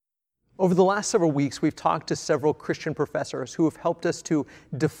Over the last several weeks, we've talked to several Christian professors who have helped us to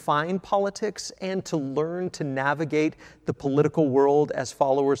define politics and to learn to navigate the political world as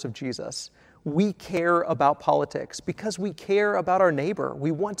followers of Jesus. We care about politics because we care about our neighbor. We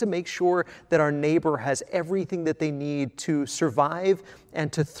want to make sure that our neighbor has everything that they need to survive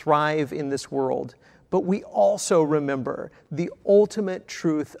and to thrive in this world. But we also remember the ultimate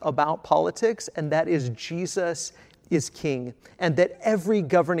truth about politics, and that is Jesus is king, and that every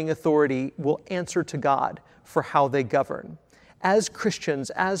governing authority will answer to God for how they govern. As Christians,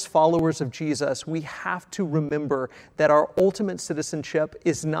 as followers of Jesus, we have to remember that our ultimate citizenship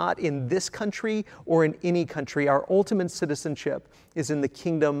is not in this country or in any country. Our ultimate citizenship is in the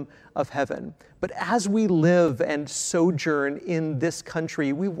kingdom of heaven. But as we live and sojourn in this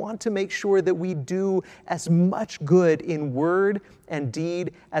country, we want to make sure that we do as much good in word and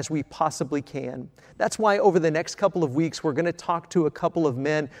deed as we possibly can. That's why over the next couple of weeks, we're going to talk to a couple of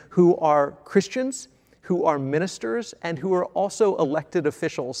men who are Christians, who are ministers, and who are also elected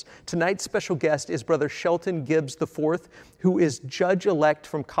officials. Tonight's special guest is Brother Shelton Gibbs IV, who is judge-elect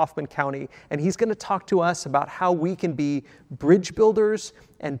from Kaufman County, and he's going to talk to us about how we can be bridge builders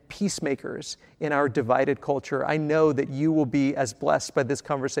and peacemakers in our divided culture. I know that you will be as blessed by this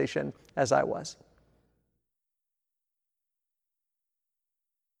conversation as I was.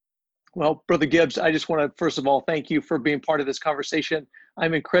 Well, Brother Gibbs, I just want to, first of all, thank you for being part of this conversation.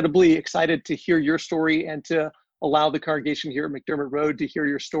 I'm incredibly excited to hear your story and to allow the congregation here at McDermott Road to hear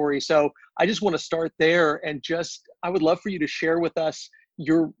your story. So I just want to start there and I would love for you to share with us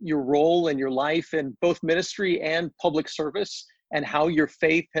your role and your life in both ministry and public service, and how your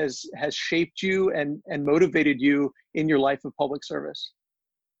faith has shaped you and motivated you in your life of public service.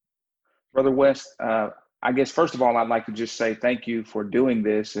 Brother Wes, I guess, first of all, I'd like to just say thank you for doing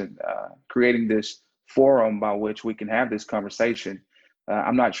this and creating this forum by which we can have this conversation.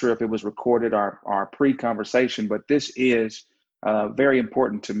 I'm not sure if it was recorded our pre-conversation, but this is very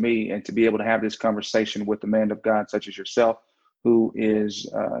important to me, and to be able to have this conversation with a man of God such as yourself, who is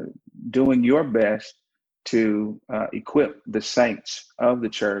doing your best to equip the saints of the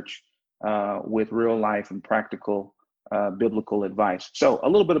church with real life and practical biblical advice. So a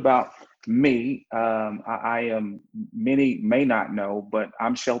little bit about me. I am, many may not know, but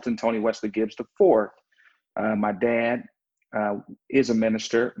I'm Shelton Tony Wesley Gibbs IV. My dad is a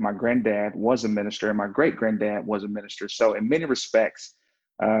minister. My granddad was a minister, and my great-granddad was a minister. So in many respects,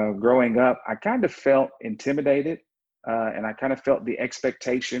 growing up, I kind of felt intimidated, and I kind of felt the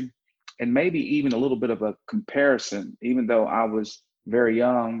expectation and maybe even a little bit of a comparison, even though I was very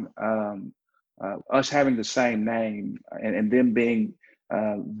young, us having the same name and them being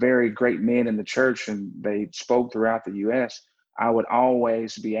very great men in the church, and they spoke throughout the U.S., I would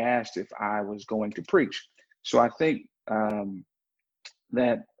always be asked if I was going to preach. So I think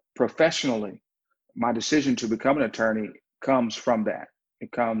that professionally, my decision to become an attorney comes from that.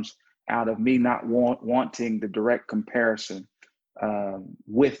 It comes out of me not wanting the direct comparison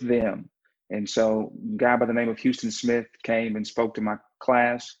with them. And so a guy by the name of Houston Smith came and spoke to my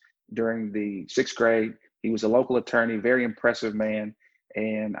class during the 6th grade. He was a local attorney, very impressive man.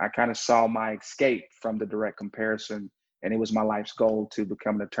 And I kind of saw my escape from the direct comparison. And it was my life's goal to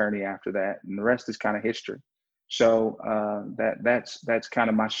become an attorney after that. And the rest is kind of history. So that's kind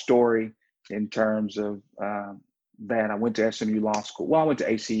of my story in terms of that. I went to SMU Law School. Well, I went to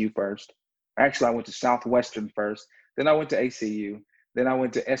ACU first. Actually, I went to Southwestern first. Then I went to ACU. Then I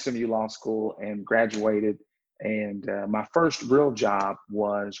went to SMU Law School and graduated. And my first real job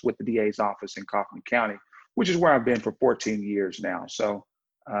was with the DA's office in Kaufman County, which is where I've been for 14 years now. So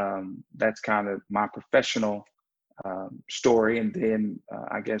that's kind of my professional story. And then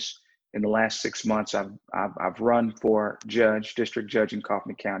I guess in the last 6 months, I've run for district judge in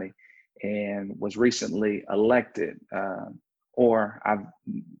Kaufman County, and was recently elected, or I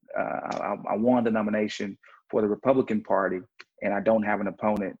won the nomination for the Republican Party, and I don't have an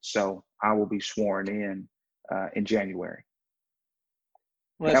opponent, so I will be sworn in January.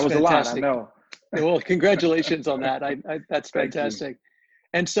 Well, that was fantastic. A lot, I know. Well, congratulations on that. That's fantastic.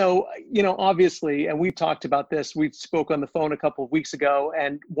 And so, obviously, and we've talked about this, we spoke on the phone a couple of weeks ago,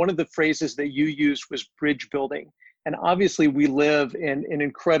 and one of the phrases that you used was bridge building. And obviously we live in an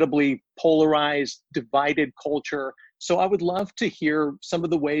incredibly polarized, divided culture. So I would love to hear some of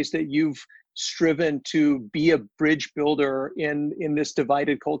the ways that you've striven to be a bridge builder in this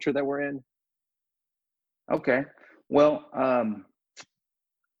divided culture that we're in. Okay. Well,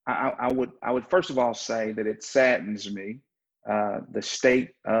 I would first of all say that it saddens me, the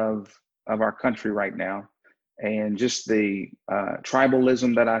state of our country right now, and just the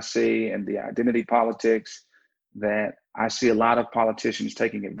tribalism that I see, and the identity politics that I see a lot of politicians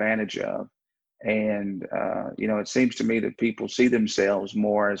taking advantage of. And, it seems to me that people see themselves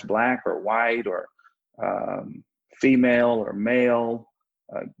more as black or white or female or male,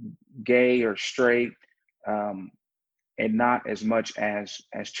 gay or straight, and not as much as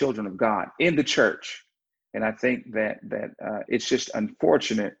children of God in the church. And I think that it's just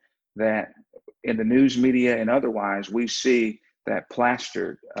unfortunate that in the news media and otherwise, we see that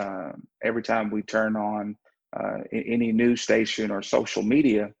plastered every time we turn on any news station or social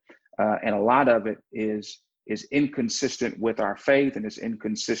media. And a lot of it is inconsistent with our faith, and is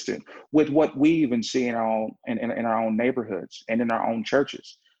inconsistent with what we even see in our own neighborhoods and in our own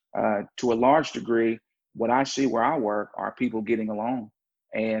churches. To a large degree, what I see where I work are people getting along.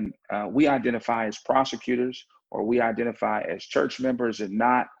 And we identify as prosecutors, or we identify as church members, and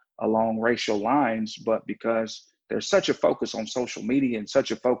not along racial lines, but because there's such a focus on social media and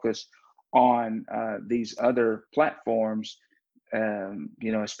such a focus on these other platforms,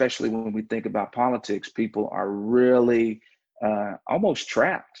 especially when we think about politics, people are really almost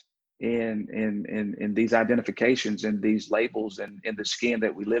trapped in these identifications and these labels, and in the skin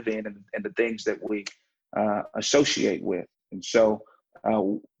that we live in, and the things that we associate with. And so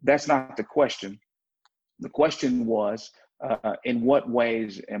that's not the question. The question was, in what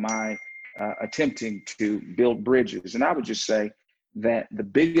ways am I attempting to build bridges? And I would just say that the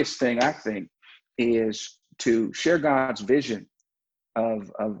biggest thing, I think, is to share God's vision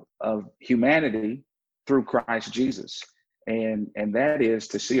of humanity through Christ Jesus. And that is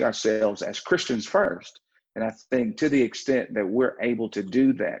to see ourselves as Christians first. And I think to the extent that we're able to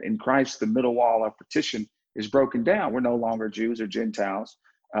do that, in Christ, the middle wall of partition is broken down. We're no longer Jews or Gentiles.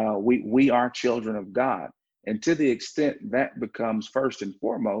 We are children of God. And to the extent that becomes first and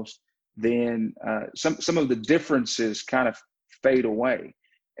foremost, then some of the differences kind of fade away.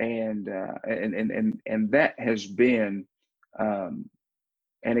 And that has been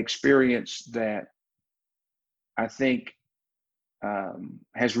an experience that I think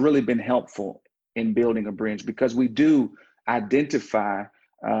has really been helpful in building a bridge, because we do identify,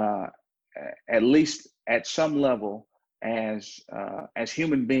 at least at some level, as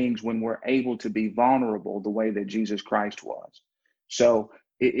human beings when we're able to be vulnerable the way that Jesus Christ was. So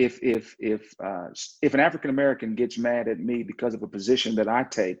if an African American gets mad at me because of a position that I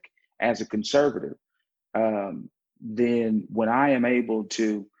take as a conservative, then when I am able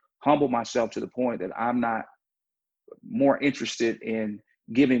to humble myself to the point that I'm not more interested in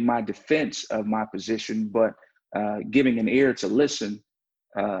giving my defense of my position, but giving an ear to listen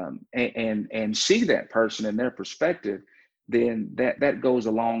and see that person and their perspective, then that goes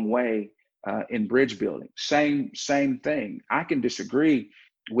a long way in bridge building. Same thing. I can disagree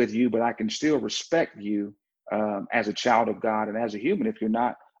with you, but I can still respect you as a child of God and as a human if you're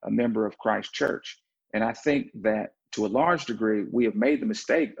not a member of Christ Church. And I think that to a large degree, we have made the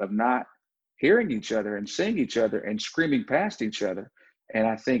mistake of not hearing each other and seeing each other and screaming past each other. And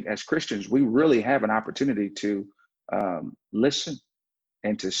I think as Christians, we really have an opportunity to listen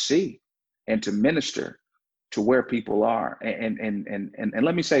and to see and to minister to where people are. And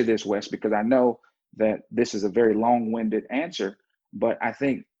let me say this, Wes, because I know that this is a very long-winded answer, but I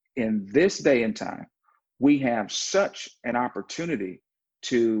think in this day and time, we have such an opportunity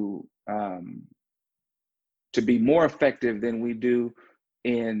to be more effective than we do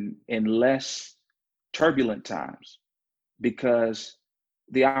in less turbulent times, because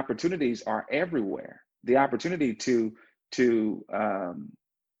the opportunities are everywhere. The opportunity to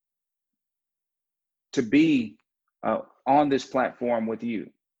be on this platform with you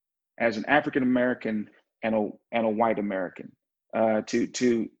as an African American and a white American,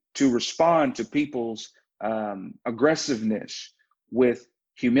 to respond to people's aggressiveness with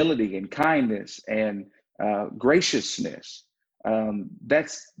humility and kindness and graciousness.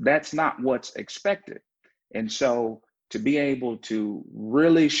 That's not what's expected. And so to be able to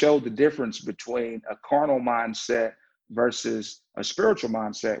really show the difference between a carnal mindset versus a spiritual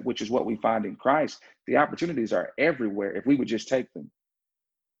mindset, which is what we find in Christ, the opportunities are everywhere if we would just take them.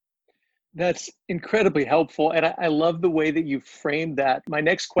 That's incredibly helpful. And I love the way that you framed that. My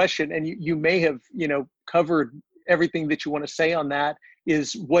next question, and you may have, covered everything that you want to say on that,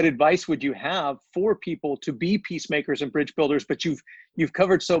 is what advice would you have for people to be peacemakers and bridge builders? But you've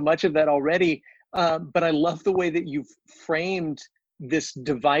covered so much of that already. But I love the way that you've framed this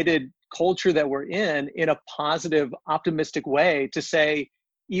divided culture that we're in a positive, optimistic way, to say,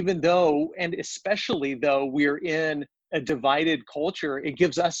 even though, and especially though we're in a divided culture, it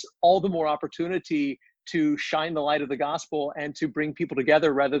gives us all the more opportunity to shine the light of the gospel and to bring people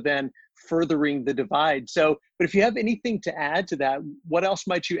together rather than furthering the divide. So, but if you have anything to add to that, what else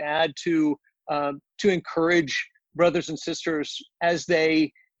might you add to to encourage brothers and sisters as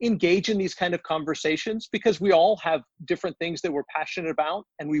they engage in these kind of conversations, because we all have different things that we're passionate about,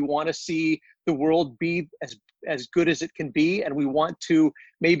 and we want to see the world be as good as it can be, and we want to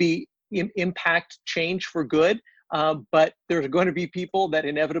maybe impact change for good. But there's going to be people that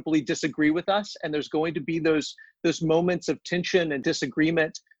inevitably disagree with us, and there's going to be those moments of tension and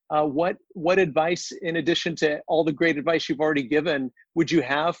disagreement. What advice, in addition to all the great advice you've already given, would you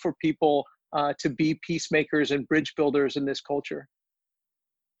have for people to be peacemakers and bridge builders in this culture?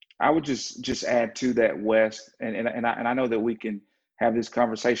 I would just add to that, Wes, and I know that we can have this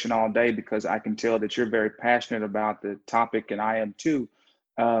conversation all day, because I can tell that you're very passionate about the topic, and I am too.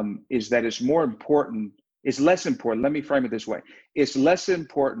 Is that it's less important. Let me frame it this way: it's less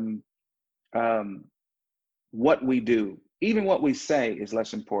important what we do, even what we say, is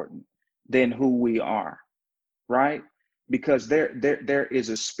less important than who we are, right? Because there is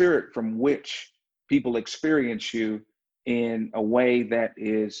a spirit from which people experience you in a way that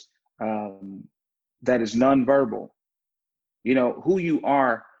is nonverbal. You know, who you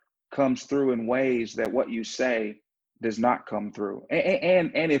are comes through in ways that what you say does not come through.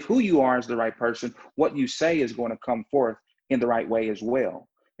 And if who you are is the right person, what you say is going to come forth in the right way as well.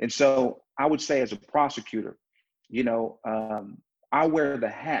 And so I would say, as a prosecutor, you know, I wear the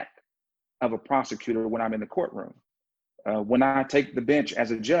hat of a prosecutor when I'm in the courtroom. When I take the bench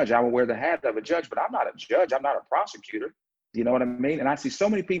as a judge, I will wear the hat of a judge, but I'm not a judge. I'm not a prosecutor. You know what I mean? And I see so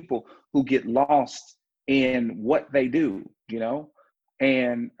many people who get lost in what they do, you know,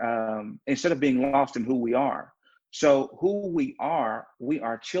 and instead of being lost in who we are. So who we are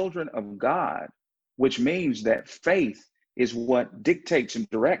children of God, which means that faith is what dictates and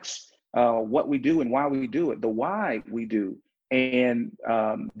directs what we do and why we do it, the why we do, and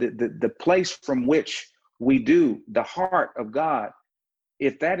the place from which we do, the heart of God.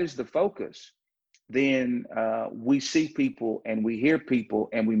 If that is the focus, then we see people and we hear people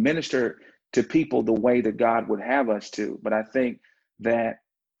and we minister to people the way that God would have us to. But I think that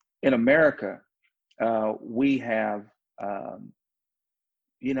in America, we have,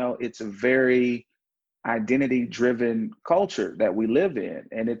 you know, it's a very identity-driven culture that we live in,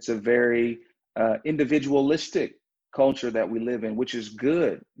 and it's a very individualistic culture that we live in, which is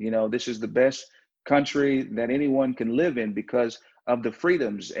good. You know, this is the best country that anyone can live in because of the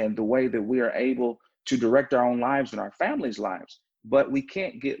freedoms and the way that we are able to direct our own lives and our families' lives. But we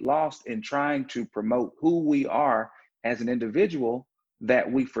can't get lost in trying to promote who we are as an individual,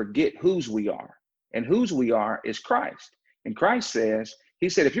 that we forget whose we are. And whose we are is Christ. And Christ says, he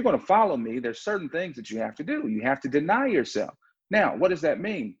said, if you're going to follow me, there's certain things that you have to do. You have to deny yourself. Now, what does that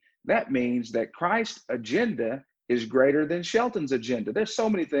mean? That means that Christ's agenda is greater than Shelton's agenda. There's so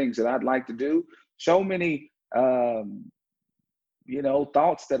many things that I'd like to do, so many, you know,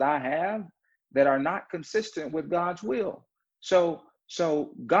 thoughts that I have that are not consistent with God's will. So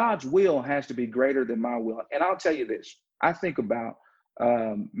God's will has to be greater than my will. And I'll tell you this, I think about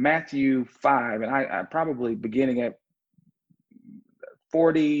Matthew 5, and I probably beginning at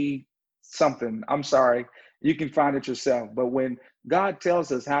 40 something. I'm sorry, you can find it yourself. But when God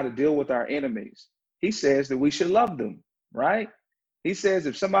tells us how to deal with our enemies, he says that we should love them, right? He says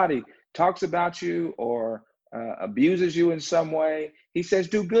if somebody talks about you or abuses you in some way, he says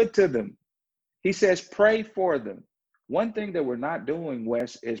do good to them. He says pray for them. One thing that we're not doing,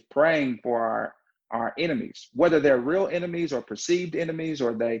 Wes, is praying for our enemies, whether they're real enemies or perceived enemies,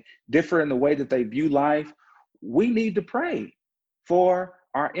 or they differ in the way that they view life. We need to pray for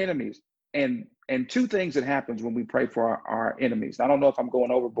our enemies. And two things that happens when we pray for our enemies. I don't know if I'm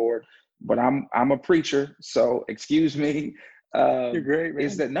going overboard, but I'm a preacher, so excuse me. You're great, man.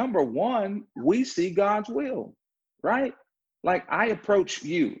 Is that number one, we see God's will, right? Like I approach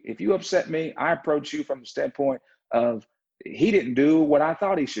you. If you upset me, I approach you from the standpoint of he didn't do what I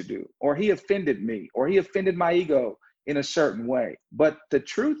thought he should do, or he offended me, or he offended my ego in a certain way. But the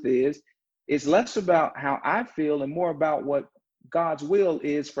truth is, it's less about how I feel and more about what God's will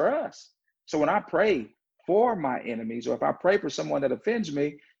is for us. So when I pray for my enemies, or if I pray for someone that offends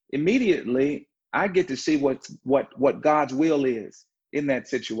me, immediately I get to see what God's will is in that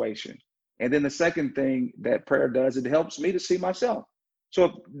situation. And then the second thing that prayer does, it helps me to see myself.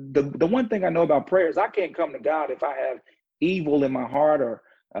 So the one thing I know about prayer is I can't come to God if I have evil in my heart, or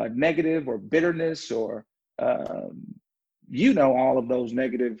negative, or bitterness, or you know, all of those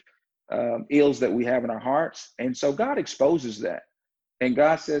negative ills that we have in our hearts. And so God exposes that. And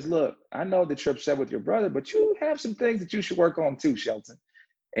God says, look, I know that you're upset with your brother, but you have some things that you should work on too, Shelton.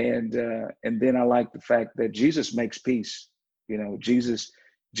 And then I like the fact that Jesus makes peace. You know, Jesus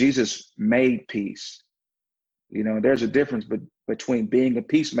made peace. You know, there's a difference between being a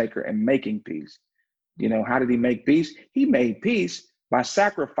peacemaker and making peace. You know, how did he make peace? He made peace by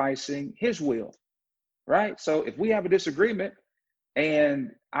sacrificing his will, right? So if we have a disagreement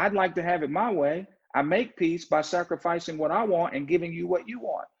and I'd like to have it my way, I make peace by sacrificing what I want and giving you what you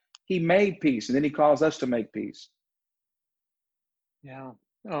want. He made peace, and then he calls us to make peace. Yeah.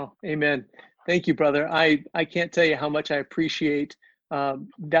 Oh, amen. Thank you, brother. I can't tell you how much I appreciate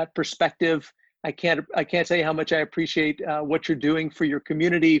that perspective. I can't tell you how much I appreciate what you're doing for your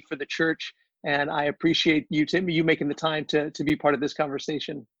community, for the church, and I appreciate you making the time to be part of this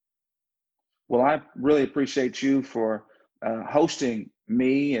conversation. Well, I really appreciate you for hosting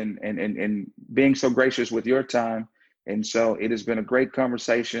me and being so gracious with your time. And so it has been a great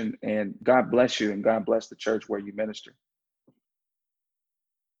conversation, and God bless you, and God bless the church where you minister.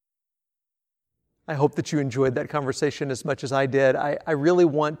 I hope that you enjoyed that conversation as much as I did. I really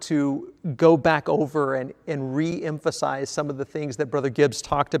want to go back over and re-emphasize some of the things that Brother Gibbs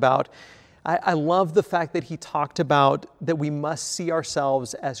talked about. I love the fact that he talked about that we must see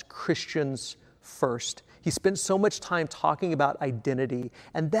ourselves as Christians first. He spent so much time talking about identity,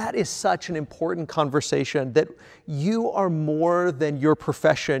 and that is such an important conversation, that you are more than your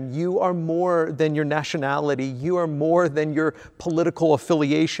profession, you are more than your nationality, you are more than your political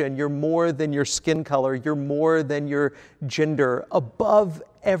affiliation, you're more than your skin color, you're more than your gender. Above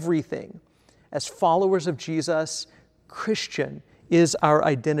everything, as followers of Jesus, Christian is our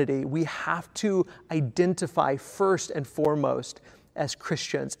identity. We have to identify first and foremost as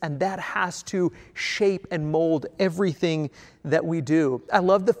Christians, and that has to shape and mold everything that we do. I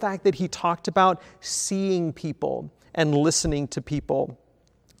love the fact that he talked about seeing people and listening to people.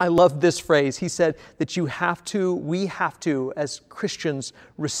 I love this phrase. He said that we have to, as Christians,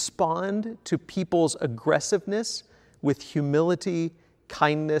 respond to people's aggressiveness with humility,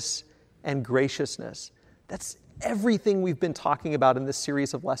 kindness, and graciousness. That's everything we've been talking about in this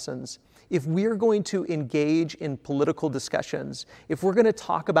series of lessons. If we're going to engage in political discussions, if we're going to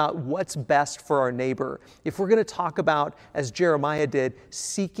talk about what's best for our neighbor, if we're going to talk about, as Jeremiah did,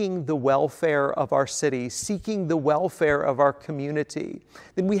 seeking the welfare of our city, seeking the welfare of our community,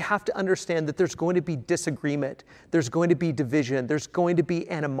 then we have to understand that there's going to be disagreement, there's going to be division, there's going to be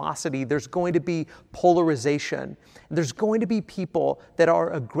animosity, there's going to be polarization. There's going to be people that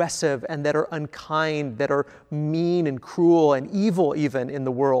are aggressive and that are unkind, that are mean and cruel and evil even in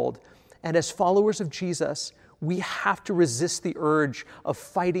the world. And as followers of Jesus, we have to resist the urge of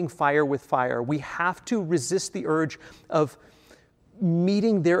fighting fire with fire. We have to resist the urge of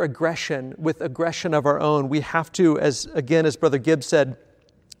meeting their aggression with aggression of our own. We have to, as Brother Gibbs said,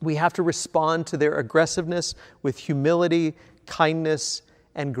 we have to respond to their aggressiveness with humility, kindness,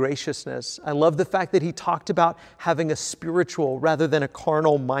 and graciousness. I love the fact that he talked about having a spiritual rather than a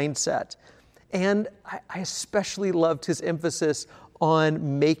carnal mindset. And I especially loved his emphasis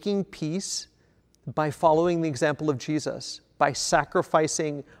on making peace by following the example of Jesus, by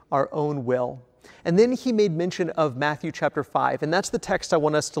sacrificing our own will. And then he made mention of Matthew chapter 5, and that's the text I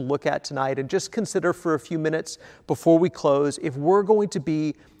want us to look at tonight and just consider for a few minutes before we close. If we're going to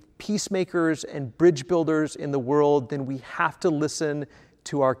be peacemakers and bridge builders in the world, then we have to listen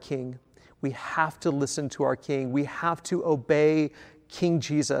to our King. We have to listen to our King. We have to obey King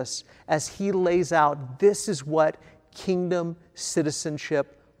Jesus as he lays out, this is what kingdom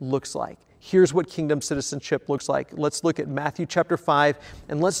citizenship looks like. Here's what kingdom citizenship looks like. Let's look at Matthew chapter 5,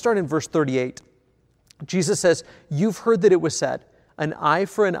 and let's start in verse 38. Jesus says, "You've heard that it was said, an eye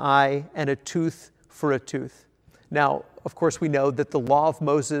for an eye and a tooth for a tooth." Now, of course, we know that the law of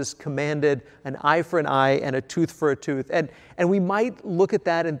Moses commanded an eye for an eye and a tooth for a tooth. And we might look at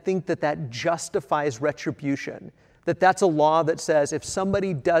that and think that that justifies retribution, that that's a law that says if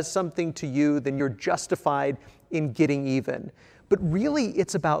somebody does something to you, then you're justified in getting even. But really,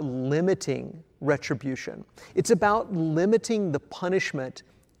 it's about limiting retribution. It's about limiting the punishment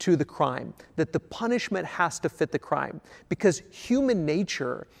to the crime, that the punishment has to fit the crime, because human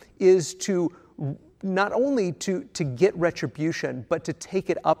nature is to not only to get retribution, but to take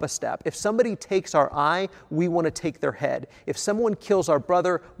it up a step. If somebody takes our eye, we want to take their head. If someone kills our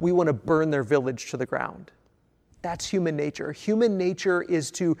brother, we want to burn their village to the ground. That's human nature. Human nature is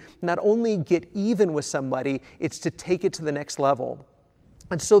to not only get even with somebody, it's to take it to the next level.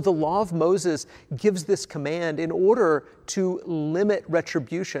 And so the law of Moses gives this command in order to limit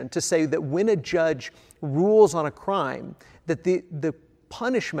retribution, to say that when a judge rules on a crime, that the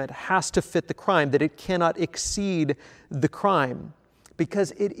punishment has to fit the crime, that it cannot exceed the crime,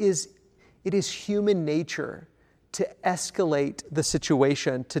 because it is human nature to escalate the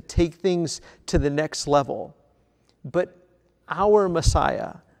situation, to take things to the next level. But our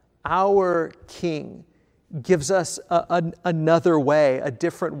Messiah, our King, gives us another way, a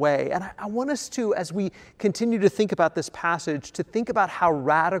different way. And I want us to, as we continue to think about this passage, to think about how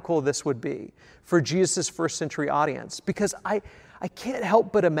radical this would be for Jesus' first century audience. Because I can't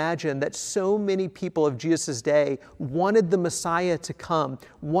help but imagine that so many people of Jesus' day wanted the Messiah to come,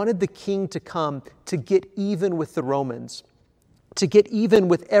 wanted the King to come to get even with the Romans, to get even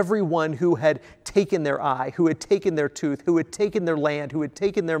with everyone who had taken their eye, who had taken their tooth, who had taken their land, who had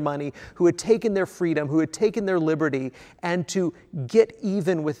taken their money, who had taken their freedom, who had taken their liberty, and to get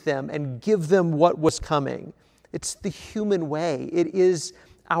even with them and give them what was coming. It's the human way. It is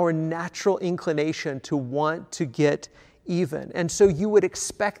our natural inclination to want to get even. And so you would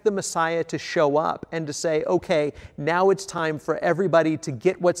expect the Messiah to show up and to say, okay, now it's time for everybody to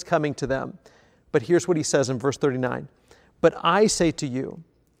get what's coming to them. But here's what he says in verse 39. But I say to you,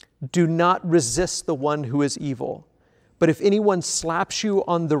 do not resist the one who is evil. But if anyone slaps you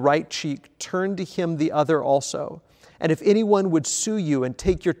on the right cheek, turn to him the other also. And if anyone would sue you and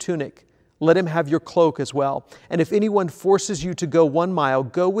take your tunic, let him have your cloak as well. And if anyone forces you to go 1 mile,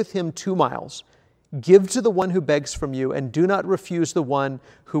 go with him 2 miles. Give to the one who begs from you, and do not refuse the one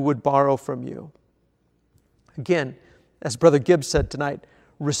who would borrow from you. Again, as Brother Gibbs said tonight,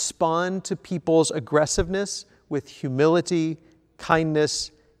 respond to people's aggressiveness with humility,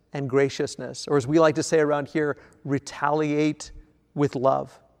 kindness, and graciousness. Or as we like to say around here, retaliate with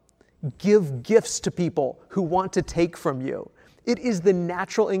love. Give gifts to people who want to take from you. It is the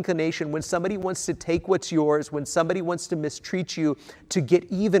natural inclination when somebody wants to take what's yours, when somebody wants to mistreat you, to get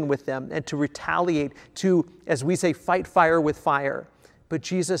even with them and to retaliate, to, as we say, fight fire with fire. But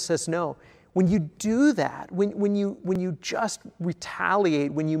Jesus says no. When you do that, when you just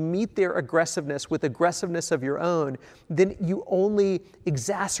retaliate, when you meet their aggressiveness with aggressiveness of your own, then you only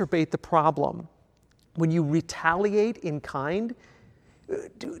exacerbate the problem. When you retaliate in kind,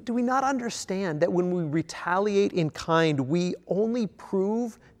 do we not understand that when we retaliate in kind, we only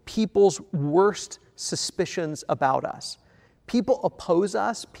prove people's worst suspicions about us? People oppose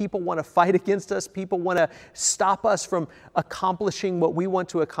us. People want to fight against us. People want to stop us from accomplishing what we want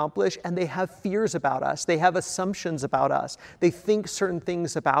to accomplish, and they have fears about us. They have assumptions about us. They think certain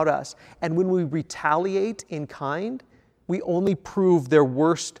things about us. And when we retaliate in kind, we only prove their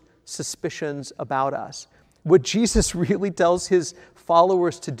worst suspicions about us. What Jesus really tells his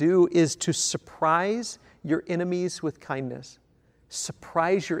followers to do is to surprise your enemies with kindness.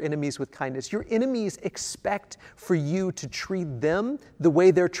 Surprise your enemies with kindness. Your enemies expect for you to treat them the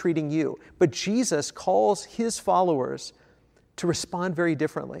way they're treating you. But Jesus calls his followers to respond very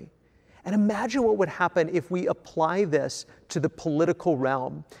differently. And imagine what would happen if we apply this to the political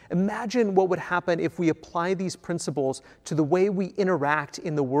realm. Imagine what would happen if we apply these principles to the way we interact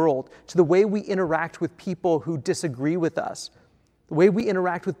in the world, to the way we interact with people who disagree with us, the way we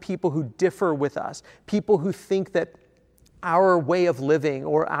interact with people who differ with us, people who think that our way of living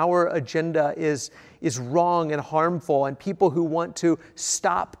or our agenda is wrong and harmful, and people who want to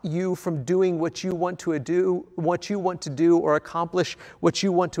stop you from doing what you want to do, or accomplish what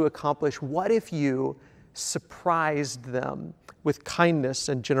you want to accomplish. What if you surprised them with kindness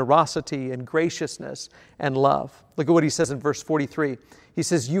and generosity and graciousness and love? Look at what he says in verse 43. He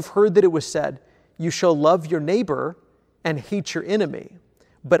says, "You've heard that it was said, 'You shall love your neighbor and hate your enemy.'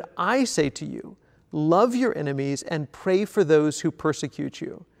 But I say to you, love your enemies and pray for those who persecute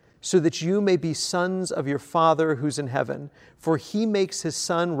you, so that you may be sons of your Father who's in heaven. For he makes his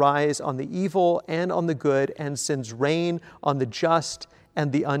sun rise on the evil and on the good, and sends rain on the just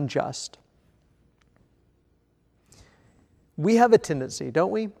and the unjust." We have a tendency,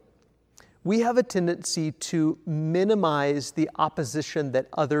 don't we? We have a tendency to minimize the opposition that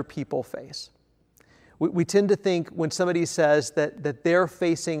other people face. We tend to think when somebody says that they're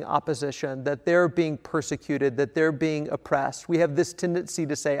facing opposition, that they're being persecuted, that they're being oppressed, we have this tendency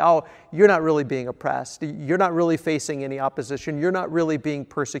to say, oh, you're not really being oppressed. You're not really facing any opposition. You're not really being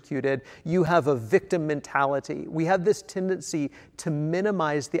persecuted. You have a victim mentality. We have this tendency to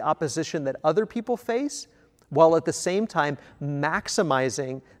minimize the opposition that other people face, while at the same time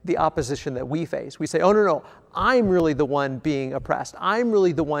maximizing the opposition that we face. We say, oh, no, I'm really the one being oppressed. I'm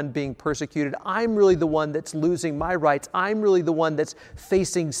really the one being persecuted. I'm really the one that's losing my rights. I'm really the one that's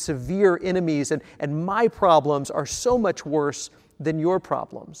facing severe enemies, and my problems are so much worse than your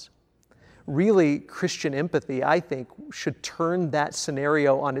problems. Really, Christian empathy, I think, should turn that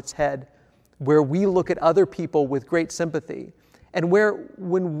scenario on its head, where we look at other people with great sympathy. And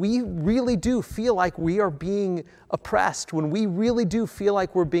when we really do feel like we are being oppressed, when we really do feel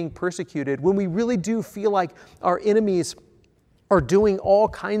like we're being persecuted, when we really do feel like our enemies are doing all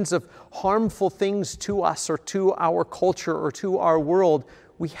kinds of harmful things to us or to our culture or to our world,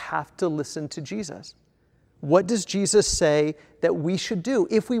 we have to listen to Jesus. What does Jesus say that we should do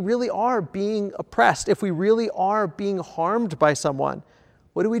if we really are being oppressed, if we really are being harmed by someone?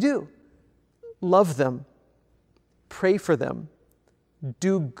 What do? Love them, pray for them,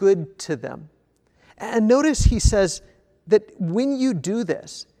 do good to them. And notice he says that when you do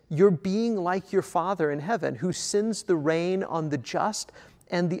this, you're being like your Father in heaven, who sends the rain on the just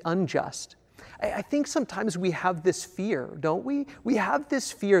and the unjust. I think sometimes we have this fear, don't we? We have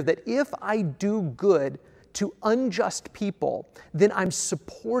this fear that if I do good to unjust people, then I'm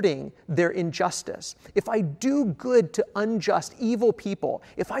supporting their injustice. If I do good to unjust, evil people,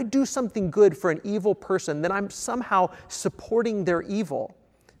 if I do something good for an evil person, then I'm somehow supporting their evil.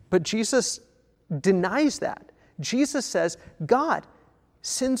 But Jesus denies that. Jesus says, God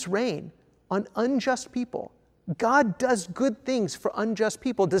sends rain on unjust people. God does good things for unjust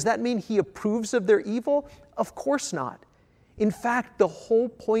people. Does that mean he approves of their evil? Of course not. In fact, the whole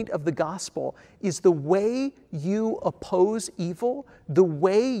point of the gospel is the way you oppose evil, the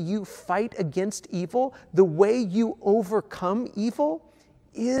way you fight against evil, the way you overcome evil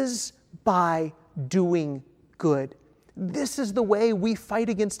is by doing good. This is the way we fight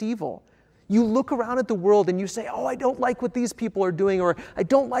against evil. You look around at the world and you say, oh, I don't like what these people are doing, or I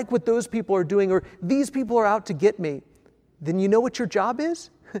don't like what those people are doing, or these people are out to get me. Then you know what your job is?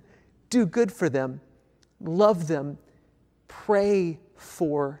 Do good for them, love them, pray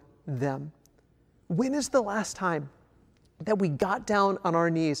for them. When is the last time that we got down on our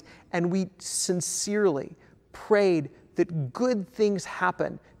knees and we sincerely prayed that good things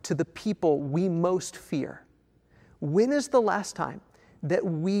happen to the people we most fear? When is the last time that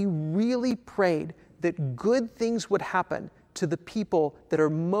we really prayed that good things would happen to the people that are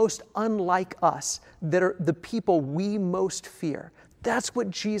most unlike us, that are the people we most fear? That's what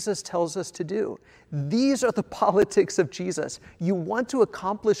Jesus tells us to do. These are the politics of Jesus. You want to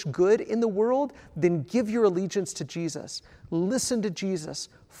accomplish good in the world? Then give your allegiance to Jesus. Listen to Jesus.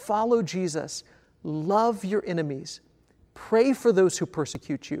 Follow Jesus. Love your enemies. Pray for those who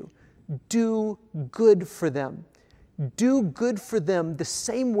persecute you. Do good for them. Do good for them the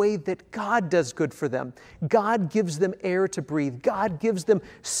same way that God does good for them. God gives them air to breathe. God gives them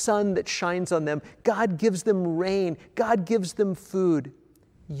sun that shines on them. God gives them rain. God gives them food.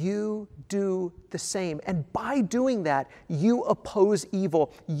 You do the same. And by doing that, you oppose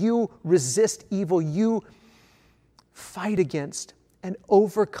evil. You resist evil. You fight against and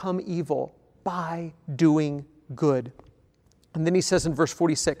overcome evil by doing good. And then he says in verse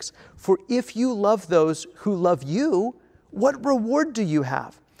 46, for if you love those who love you, what reward do you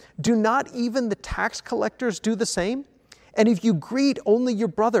have? Do not even the tax collectors do the same? And if you greet only your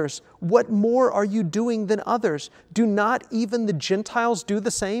brothers, what more are you doing than others? Do not even the Gentiles do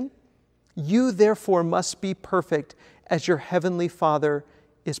the same? You therefore must be perfect as your heavenly Father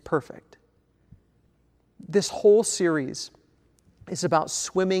is perfect. This whole series is about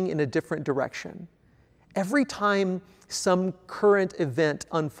swimming in a different direction. Every time some current event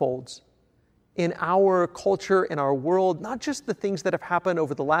unfolds in our culture, in our world, not just the things that have happened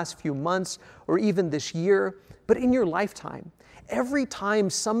over the last few months or even this year, but in your lifetime, every time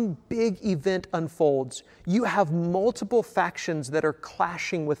some big event unfolds, you have multiple factions that are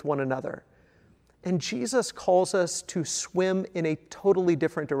clashing with one another. And Jesus calls us to swim in a totally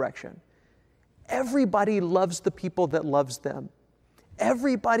different direction. Everybody loves the people that loves them.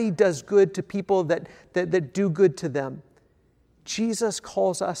 Everybody does good to people that do good to them. Jesus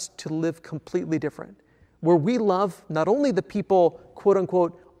calls us to live completely different, where we love not only the people, quote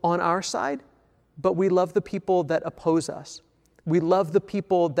unquote, on our side, but we love the people that oppose us. We love the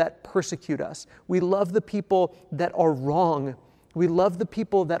people that persecute us. We love the people that are wrong. We love the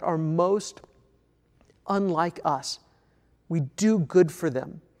people that are most unlike us. We do good for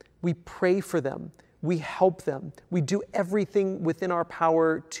them. We pray for them. We help them. We do everything within our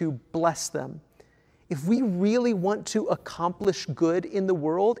power to bless them. If we really want to accomplish good in the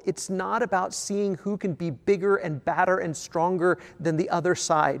world, it's not about seeing who can be bigger and badder and stronger than the other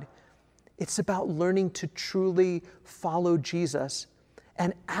side. It's about learning to truly follow Jesus.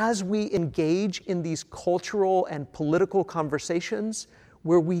 And as we engage in these cultural and political conversations,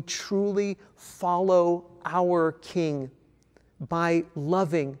 where we truly follow our King by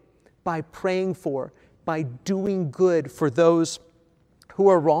loving, by praying for, by doing good for those who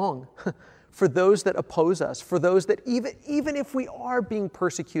are wrong, for those that oppose us, for those that even if we are being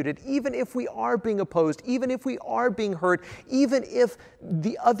persecuted, even if we are being opposed, even if we are being hurt, even if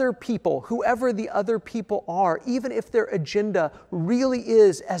the other people, whoever the other people are, even if their agenda really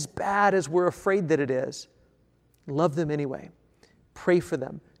is as bad as we're afraid that it is, love them anyway. Pray for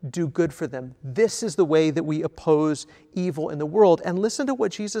them. Do good for them. This is the way that we oppose evil in the world. And listen to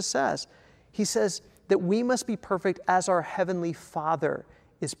what Jesus says. He says that we must be perfect as our Heavenly Father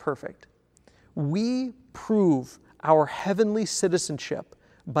is perfect. We prove our heavenly citizenship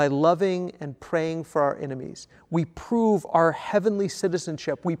by loving and praying for our enemies. We prove our heavenly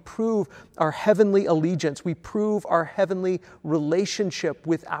citizenship. We prove our heavenly allegiance. We prove our heavenly relationship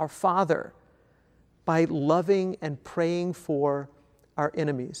with our Father by loving and praying for our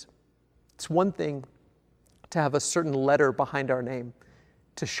enemies. It's one thing to have a certain letter behind our name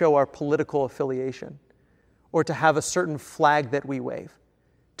to show our political affiliation, or to have a certain flag that we wave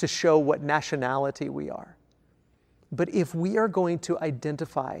to show what nationality we are. But if we are going to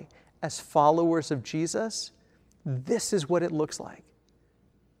identify as followers of Jesus, this is what it looks like.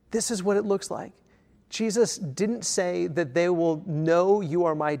 This is what it looks like. Jesus didn't say that they will know you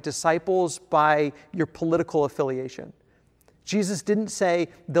are my disciples by your political affiliation. Jesus didn't say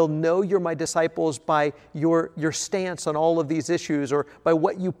they'll know you're my disciples by your stance on all of these issues, or by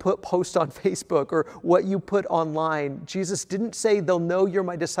what you post on Facebook or what you put online. Jesus didn't say they'll know you're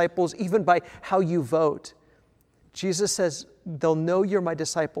my disciples even by how you vote. Jesus says they'll know you're my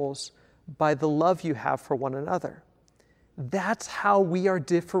disciples by the love you have for one another. That's how we are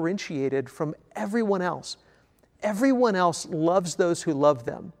differentiated from everyone else. Everyone else loves those who love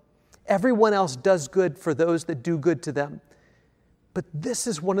them. Everyone else does good for those that do good to them. But this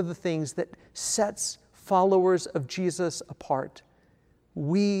is one of the things that sets followers of Jesus apart.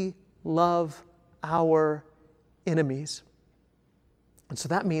 We love our enemies. And so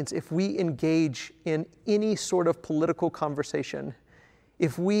that means if we engage in any sort of political conversation,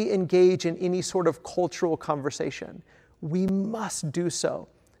 if we engage in any sort of cultural conversation, we must do so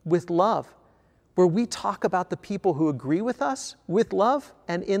with love, where we talk about the people who agree with us with love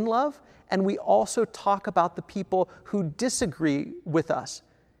and in love, and we also talk about the people who disagree with us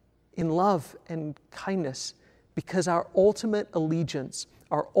in love and kindness, because our ultimate allegiance,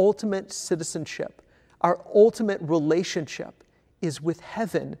 our ultimate citizenship, our ultimate relationship is with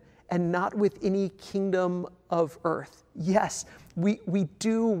heaven and not with any kingdom of earth. Yes, we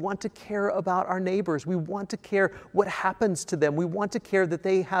do want to care about our neighbors. We want to care what happens to them. We want to care that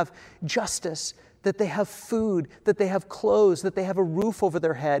they have justice, that they have food, that they have clothes, that they have a roof over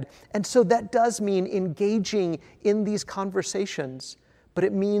their head. And so that does mean engaging in these conversations, but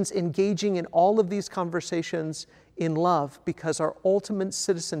it means engaging in all of these conversations in love, because our ultimate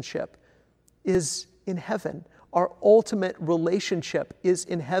citizenship is in heaven. Our ultimate relationship is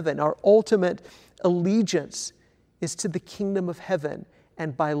in heaven. Our ultimate allegiance is to the kingdom of heaven.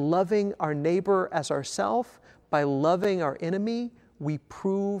 And by loving our neighbor as ourselves, by loving our enemy, we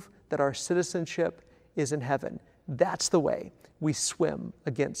prove that our citizenship is in heaven. That's the way we swim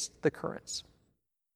against the currents.